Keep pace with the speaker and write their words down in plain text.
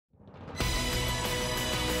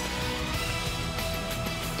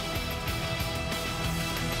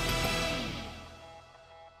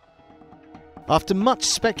After much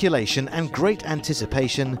speculation and great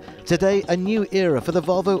anticipation, today a new era for the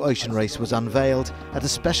Volvo Ocean Race was unveiled at a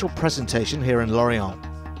special presentation here in Lorient.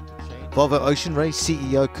 Volvo Ocean Race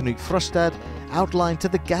CEO Knut Frostad outlined to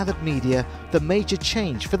the gathered media the major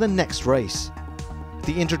change for the next race.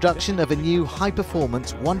 The introduction of a new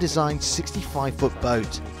high-performance, one-designed 65-foot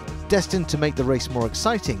boat, destined to make the race more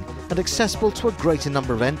exciting and accessible to a greater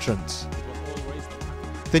number of entrants.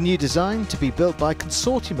 The new design, to be built by a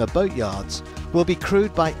consortium of boatyards, will be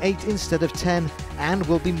crewed by 8 instead of 10 and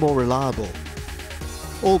will be more reliable.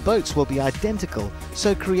 All boats will be identical,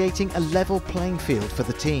 so creating a level playing field for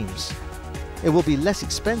the teams. It will be less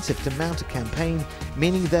expensive to mount a campaign,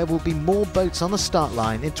 meaning there will be more boats on the start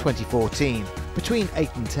line in 2014, between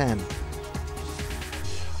 8 and 10.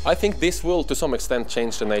 I think this will to some extent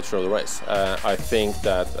change the nature of the race. I think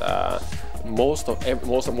that more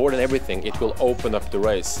than everything, it will open up the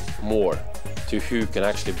race more to who can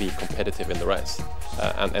actually be competitive in the race.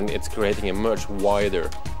 And it's creating a much wider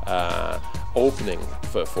opening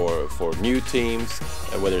for new teams,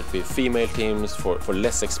 whether it be female teams, for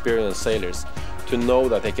less experienced sailors, to know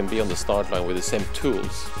that they can be on the start line with the same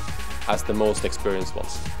tools as the most experienced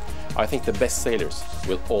ones. I think the best sailors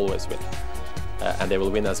will always win. And they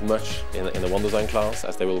will win as much in the one design class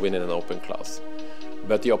as they will win in an open class.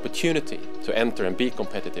 But the opportunity to enter and be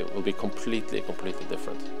competitive will be completely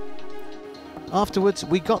different. Afterwards,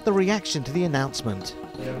 we got the reaction to the announcement.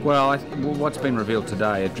 Well, what's been revealed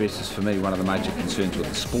today addresses for me one of the major concerns with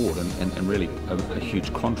the sport and really a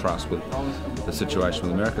huge contrast with the situation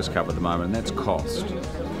with America's Cup at the moment, and that's cost.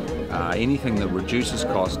 Anything that reduces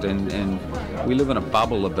cost, and we live in a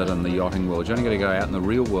bubble a bit in the yachting world. You're only going to go out in the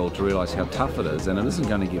real world to realise how tough it is, and it isn't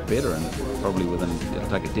going to get better, and probably it'll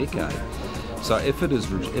take a decade. So if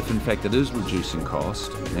in fact it is reducing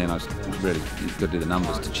cost, and I really got to do the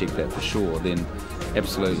numbers to check that for sure, then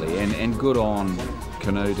absolutely, and good on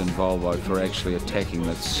Knut and Volvo for actually attacking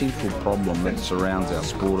the central problem that surrounds our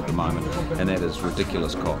sport at the moment, and that is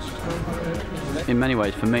ridiculous cost. In many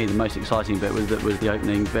ways, for me, the most exciting bit was the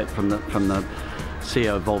opening bit from the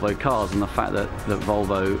CEO of Volvo Cars, and the fact that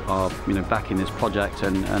Volvo are backing this project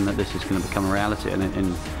and that this is going to become a reality.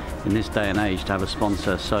 And in this day and age, to have a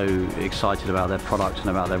sponsor so excited about their product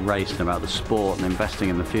and about their race and about the sport and investing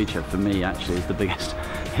in the future, for me actually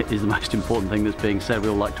is the most important thing that's being said. We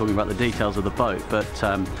all like talking about the details of the boat, but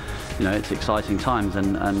it's exciting times,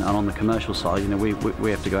 and on the commercial side,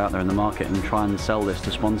 we have to go out there in the market and try and sell this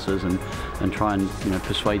to sponsors and try and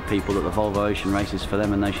persuade people that the Volvo Ocean Race is for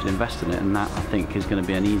them and they should invest in it, and that I think is going to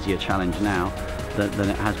be an easier challenge now than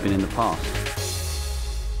it has been in the past.